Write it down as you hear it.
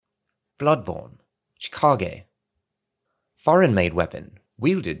Bloodborne, Chikage. Foreign-made weapon,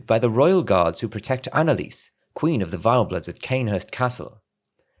 wielded by the royal guards who protect Annalise, Queen of the Vilebloods at Cainhurst Castle.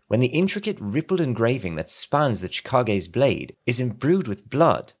 When the intricate rippled engraving that spans the Chikage's blade is imbrued with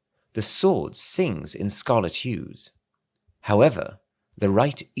blood, the sword sings in scarlet hues. However, the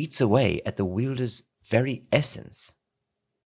rite eats away at the wielder's very essence.